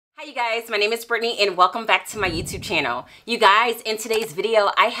Hi you guys, my name is Brittany and welcome back to my YouTube channel. You guys, in today's video,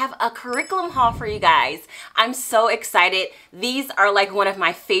 I have a curriculum haul for you guys. I'm so excited. These are like one of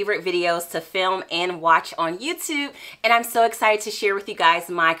my favorite videos to film and watch on YouTube, and I'm so excited to share with you guys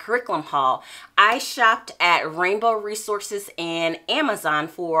my curriculum haul. I shopped at Rainbow Resources and Amazon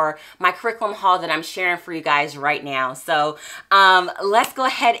for my curriculum haul that I'm sharing for you guys right now. So let's go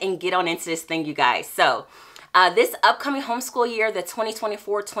ahead and get on into this thing, you guys. So this upcoming homeschool year, the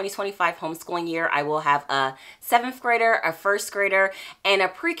 2024-2025 homeschooling year, I will have a 7th grader, a 1st grader, and a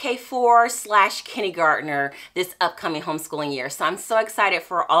pre-K 4/kindergartner this upcoming homeschooling year. So I'm so excited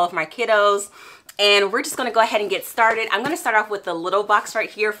for all of my kiddos. And we're just going to go ahead and get started. I'm going to start off with the little box right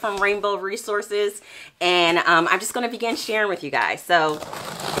here from Rainbow Resources. And I'm just going to begin sharing with you guys. So,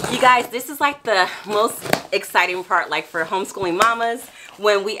 you guys, this is like the most exciting part, like for homeschooling mamas,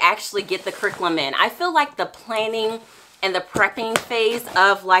 when we actually get the curriculum in. I feel like the planning and the prepping phase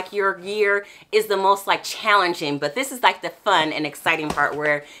of like your year is the most like challenging, but this is like the fun and exciting part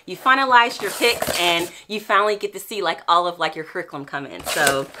where you finalize your picks and you finally get to see like all of like your curriculum come in.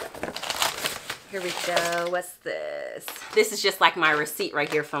 So here we go. What's this? This is just like my receipt right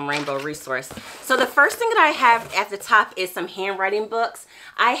here from Rainbow Resource. So the first thing that I have at the top is some handwriting books.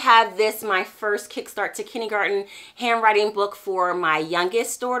 I have this, my first Kickstart to Kindergarten handwriting book for my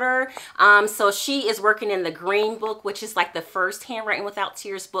youngest daughter. So she is working in the green book, which is like the first Handwriting Without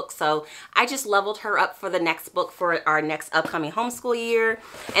Tears book. So I just leveled her up for the next book for our next upcoming homeschool year.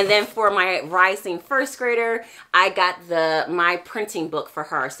 And then for my rising 1st grader, I got my printing book for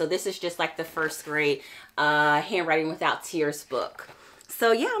her. So this is just like the 1st grade Handwriting Without Tears book.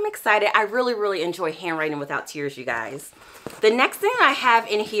 So yeah, I'm excited. I really enjoy Handwriting Without Tears, you guys. The next thing I have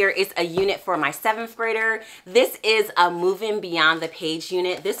in here is a unit for my 7th grader. This is a Moving Beyond the Page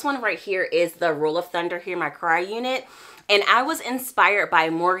unit. This one right here is the Roll of Thunder, Hear My Cry unit. And I was inspired by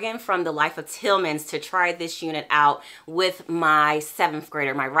Morgan from The Life of Tillmans to try this unit out with my 7th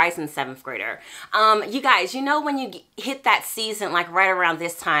grader, my rising 7th grader. You guys, you know when you hit that season, like right around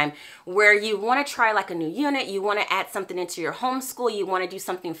this time, where you want to try like a new unit, you want to add something into your homeschool, you want to do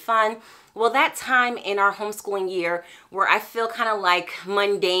something fun. Well, that time in our homeschooling year where I feel kind of like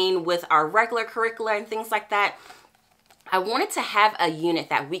mundane with our regular curricula and things like that, I wanted to have a unit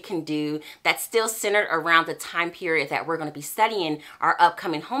that we can do that's still centered around the time period that we're going to be studying our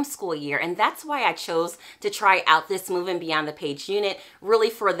upcoming homeschool year. And that's why I chose to try out this Moving Beyond the Page unit, really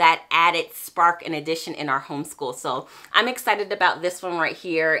for that added spark and addition in our homeschool. So I'm excited about this one right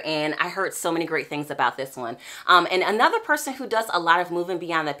here, and I heard so many great things about this one. And another person who does a lot of Moving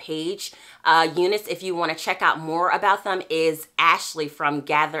Beyond the Page units, if you want to check out more about them, is Ashley from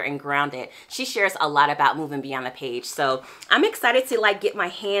Gather and Grounded. She shares a lot about Moving Beyond the Page. So I'm excited to like get my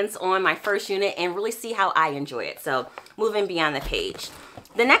hands on my first unit and really see how I enjoy it. So Moving Beyond the Page.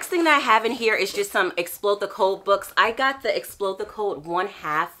 The next thing that I have in here is just some Explode the Code books. I got the Explode the Code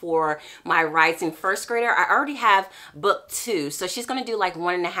 1/2 for my rising 1st grader. I already have book 2, so she's going to do like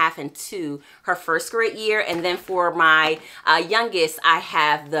 1.5 and 2 her 1st grade year. And then for my youngest, I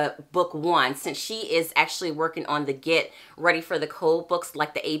have the book 1, since she is actually working on the Get Ready for the Code books,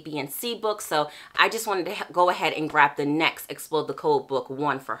 like the A, B, and C books. So I just wanted to go ahead and grab the next Explode the Code book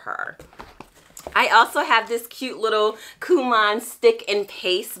 1 for her. I also have this cute little Kumon stick and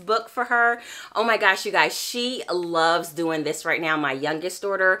paste book for her. Oh my gosh, you guys, she loves doing this right now, my youngest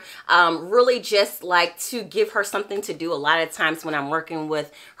daughter. Really just like to give her something to do. A lot of times when I'm working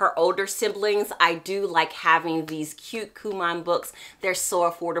with her older siblings, I do like having these cute Kumon books. They're so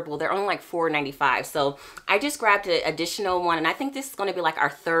affordable. They're only like $4.95. So I just grabbed an additional one, and I think this is going to be like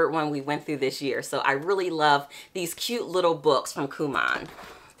our 3rd one we went through this year. So I really love these cute little books from Kumon.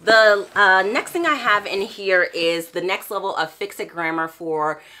 The next thing I have in here is the next level of Fix-It Grammar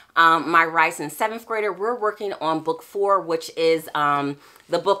for my rising 7th grader. We're working on book 4, which is the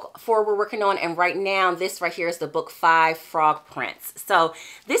book 4 we're working on. And right now, this right here is the book 5, Frog Prince. So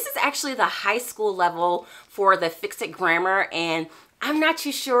this is actually the high school level for the Fix-It Grammar. And I'm not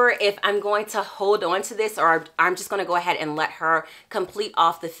too sure if I'm going to hold on to this, or I'm just going to go ahead and let her complete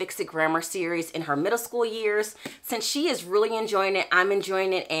off the Fix-It Grammar series in her middle school years. Since she is really enjoying it, I'm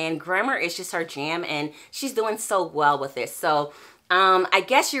enjoying it, and grammar is just her jam, and she's doing so well with this. So I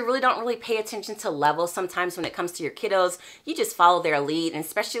guess you really don't pay attention to levels sometimes when it comes to your kiddos. You just follow their lead, and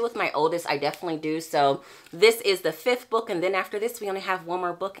especially with my oldest, I definitely do. So this is the 5th book, and then after this, we only have one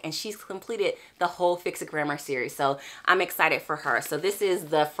more book, and she's completed the whole Fix It Grammar series. So I'm excited for her. So this is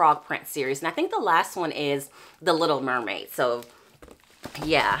the Frog Prince series, and I think the last one is The Little Mermaid. So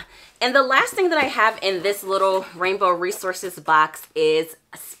yeah. And the last thing that I have in this little Rainbow Resources box is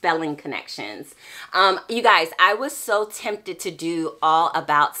spelling connections. You guys, I was so tempted to do all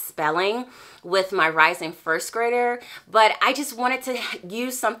about spelling with my rising first grader, but I just wanted to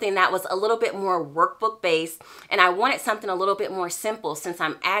use something that was a little bit more workbook based, and I wanted something a little bit more simple since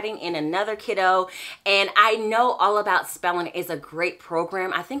I'm adding in another kiddo, and I know All About Spelling is a great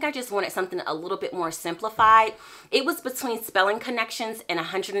program. I think I just wanted something a little bit more simplified. It was between Spelling Connections and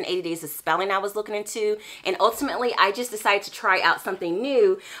 180 Days of Spelling I was looking into, and ultimately I just decided to try out something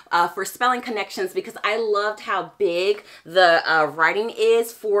new for Spelling Connections because I loved how big the writing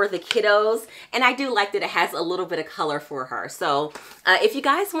is for the kiddos. And I do like that it has a little bit of color for her. So if you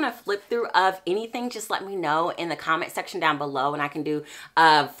guys want to flip through of anything, just let me know in the comment section down below and I can do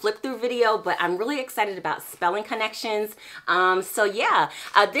a flip through video. But I'm really excited about Spelling Connections. So yeah,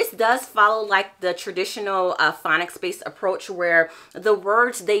 this does follow like the traditional phonics based approach where the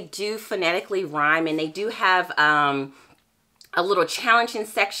words, they do phonetically rhyme, and they do have a little challenging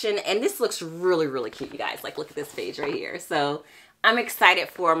section. And this looks really, really cute, you guys. Like, look at this page right here. So I'm excited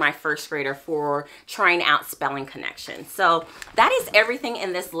for my first grader for trying out Spelling Connections. So that is everything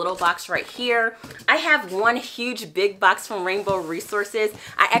in this little box right here. I have one huge big box from Rainbow Resources.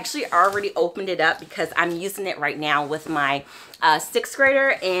 I actually already opened it up because I'm using it right now with my sixth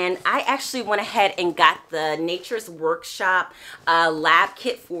grader, and I actually went ahead and got the Nature's Workshop lab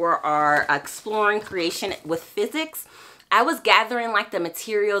kit for our exploring creation with physics. I was gathering like the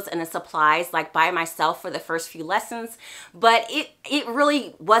materials and the supplies like by myself for the first few lessons, but it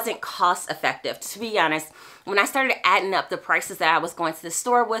really wasn't cost effective. To be honest, when I started adding up the prices that I was going to the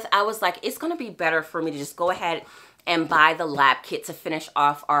store with, I was like, it's going to be better for me to just go ahead and buy the lab kit to finish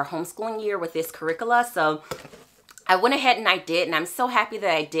off our homeschooling year with this curricula. So I went ahead and I did, and I'm so happy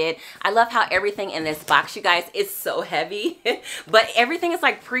that I did. I love how everything in this box, you guys, is so heavy, but everything is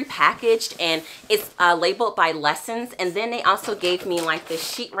like pre-packaged and it's labeled by lessons. And then they also gave me like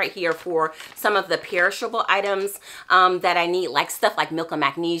this sheet right here for some of the perishable items that I need, like stuff like milk and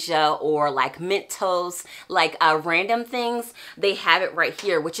magnesia or like mint toast, like random things. They have it right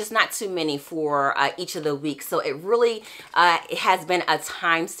here, which is not too many for each of the weeks. So it really it has been a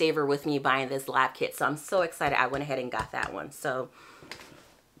time saver with me buying this lab kit. So I'm so excited I went ahead and got that one. So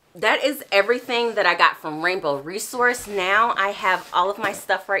that is everything that I got from Rainbow Resource. Now I have all of my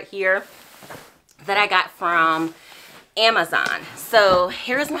stuff right here that I got from Amazon. So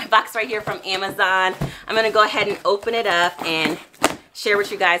here's my box right here from Amazon. I'm going to go ahead and open it up and share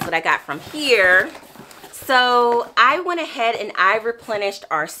with you guys what I got from here. So I went ahead and I replenished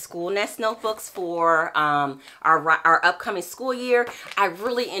our School Nest notebooks for our upcoming school year. I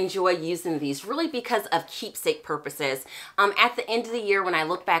really enjoy using these really because of keepsake purposes. At the end of the year, when I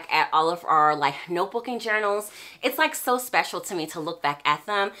look back at all of our like notebooking journals, it's like so special to me to look back at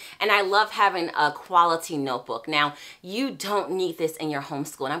them. And I love having a quality notebook. Now, you don't need this in your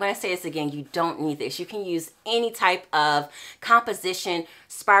homeschool. And I'm going to say this again, you don't need this. You can use any type of composition,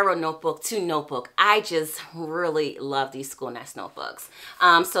 spiral notebook to notebook. I just really love these School Nest notebooks.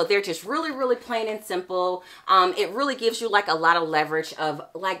 So they're just really, really plain and simple. It really gives you like a lot of leverage of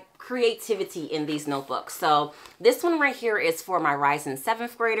like creativity in these notebooks. So this one right here is for my rising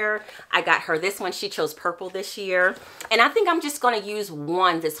 7th grader. I got her this one. She chose purple this year. And I think I'm just going to use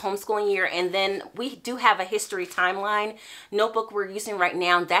one this homeschooling year. And then we do have a history timeline notebook we're using right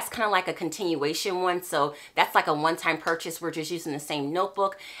now. That's kind of like a continuation one. So that's like a one-time purchase. We're just using the same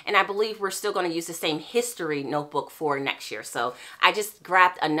notebook. And I believe we're still going to use the same history notebook for next year. So I just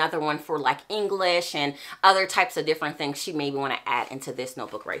grabbed another one for like English and other types of different things she may want to add into this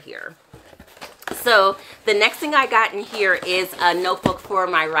notebook right here. So the next thing I got in here is a notebook for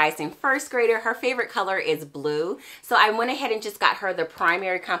my rising first grader. Her favorite color is blue. So I went ahead and just got her the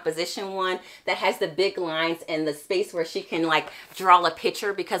primary composition one that has the big lines and the space where she can like draw a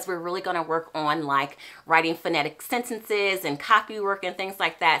picture, because we're really going to work on like writing phonetic sentences and copy work and things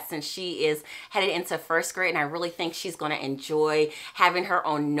like that since she is headed into first grade. And I really think she's going to enjoy having her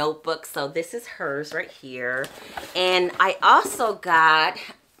own notebook. So this is hers right here. And I also got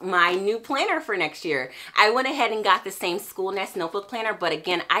my new planner for next year. I went ahead and got the same School Nest notebook planner, but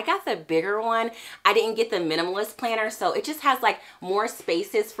again, I got the bigger one. I didn't get the minimalist planner, so it just has like more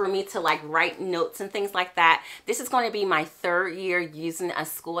spaces for me to like write notes and things like that. This is going to be my 3rd year using a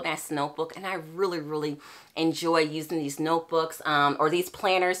School Nest notebook, and I really enjoy using these notebooks, or these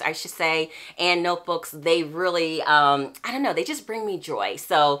planners, I should say, and notebooks. They really, I don't know, they just bring me joy.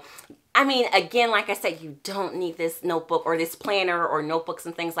 So I mean, again, like I said, you don't need this notebook or this planner or notebooks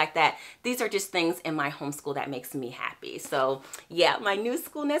and things like that. These are just things in my homeschool that makes me happy. So yeah, my new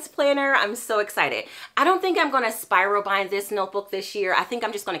school nest planner, I'm so excited. I don't think I'm going to spiral bind this notebook this year. I think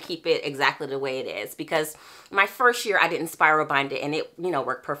I'm just going to keep it exactly the way it is, because my first year I didn't spiral bind it and it, you know,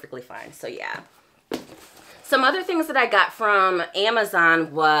 worked perfectly fine. So yeah. Some other things that I got from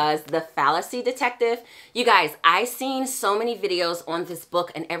Amazon was The Fallacy Detective. You guys, I've seen so many videos on this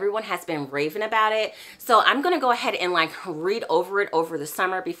book and everyone has been raving about it. So I'm going to go ahead and like read over it over the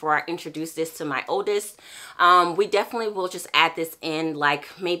summer before I introduce this to my oldest. We definitely will just add this in like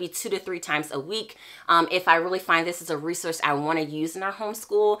maybe 2 to 3 times a week. If I really find this is a resource I want to use in our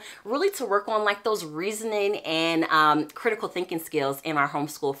homeschool, really to work on like those reasoning and critical thinking skills in our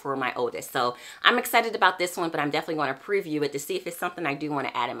homeschool for my oldest. So I'm excited about this one, but I'm definitely going to preview it to see if it's something I do want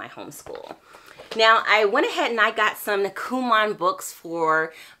to add in my homeschool. Now, I went ahead and I got some Kumon books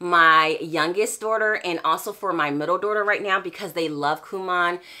for my youngest daughter and also for my middle daughter right now because they love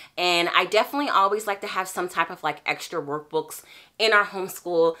Kumon. And I definitely always like to have some type of like extra workbooks in our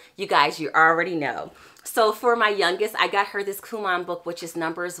homeschool. You guys, you already know. So for my youngest, I got her this Kumon book, which is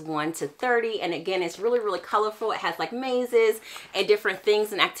numbers 1 to 30. And again, it's really, really colorful. It has like mazes and different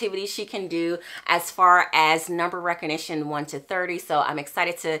things and activities she can do as far as number recognition 1 to 30. So I'm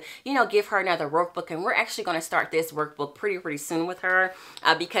excited to, you know, give her another workbook. And we're actually going to start this workbook pretty soon with her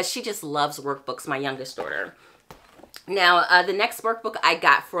because she just loves workbooks, my youngest daughter. Now, the next workbook I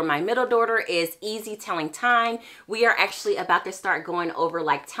got for my middle daughter is Easy Telling Time. We are actually about to start going over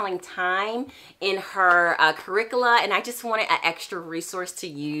like telling time in her curricula, and I just wanted an extra resource to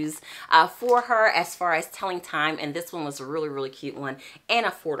use for her as far as telling time, and this one was a really cute one and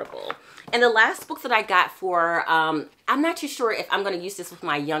affordable. And the last book that I got for, I'm not too sure if I'm going to use this with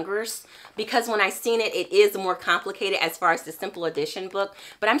my youngers because when I seen it, it is more complicated as far as the simple edition book,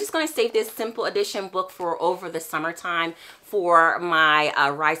 but I'm just going to save this simple edition book for over the summertime for my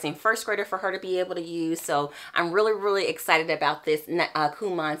rising first grader for her to be able to use. So I'm really excited about this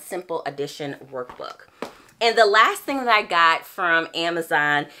Kumon Simple Edition workbook. And the last thing that I got from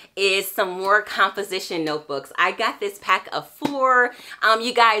Amazon is some more composition notebooks. I got this pack of 4.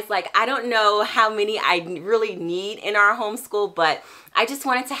 You guys, like, I don't know how many I really need in our homeschool, but I just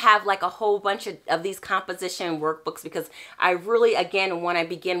wanted to have like a whole bunch of these composition workbooks because I really, again, want to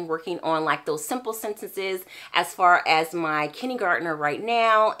begin working on like those simple sentences as far as my kindergartner right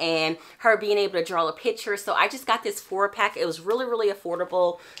now and her being able to draw a picture. So I just got this 4-pack. It was really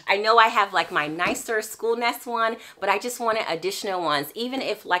affordable. I know I have like my nicer school nest one, but I just wanted additional ones. Even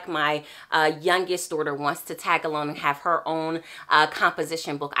if like my youngest daughter wants to tag along and have her own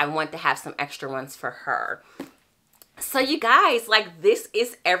composition book, I want to have some extra ones for her. So you guys, like, this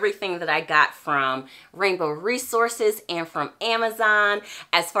is everything that I got from Rainbow Resources and from Amazon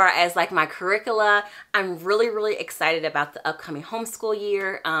as far as like my curricula. I'm really excited about the upcoming homeschool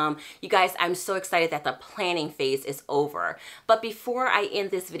year. You guys, I'm so excited that the planning phase is over. But before I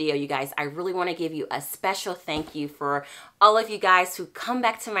end this video, you guys, I really want to give you a special thank you for all of you guys who come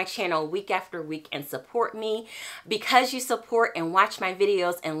back to my channel week after week and support me. Because you support and watch my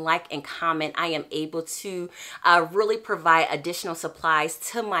videos and like and comment, I am able to really provide additional supplies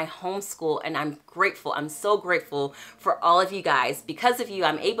to my homeschool, and I'm grateful. I'm so grateful for all of you guys. Because of you,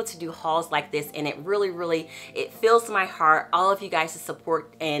 I'm able to do hauls like this, and it really it fills my heart. All of you guys'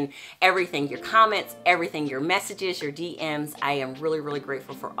 support and everything, your comments, everything, your messages, your DMs. I am really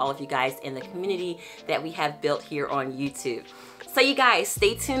grateful for all of you guys in the community that we have built here on YouTube. So you guys,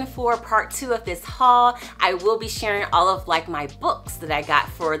 stay tuned for part 2 of this haul. I will be sharing all of like my books that I got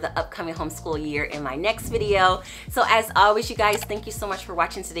for the upcoming homeschool year in my next video. So as always, you guys, thank you so much for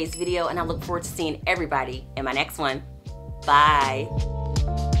watching today's video, and I look forward to seeing everybody in my next one. Bye.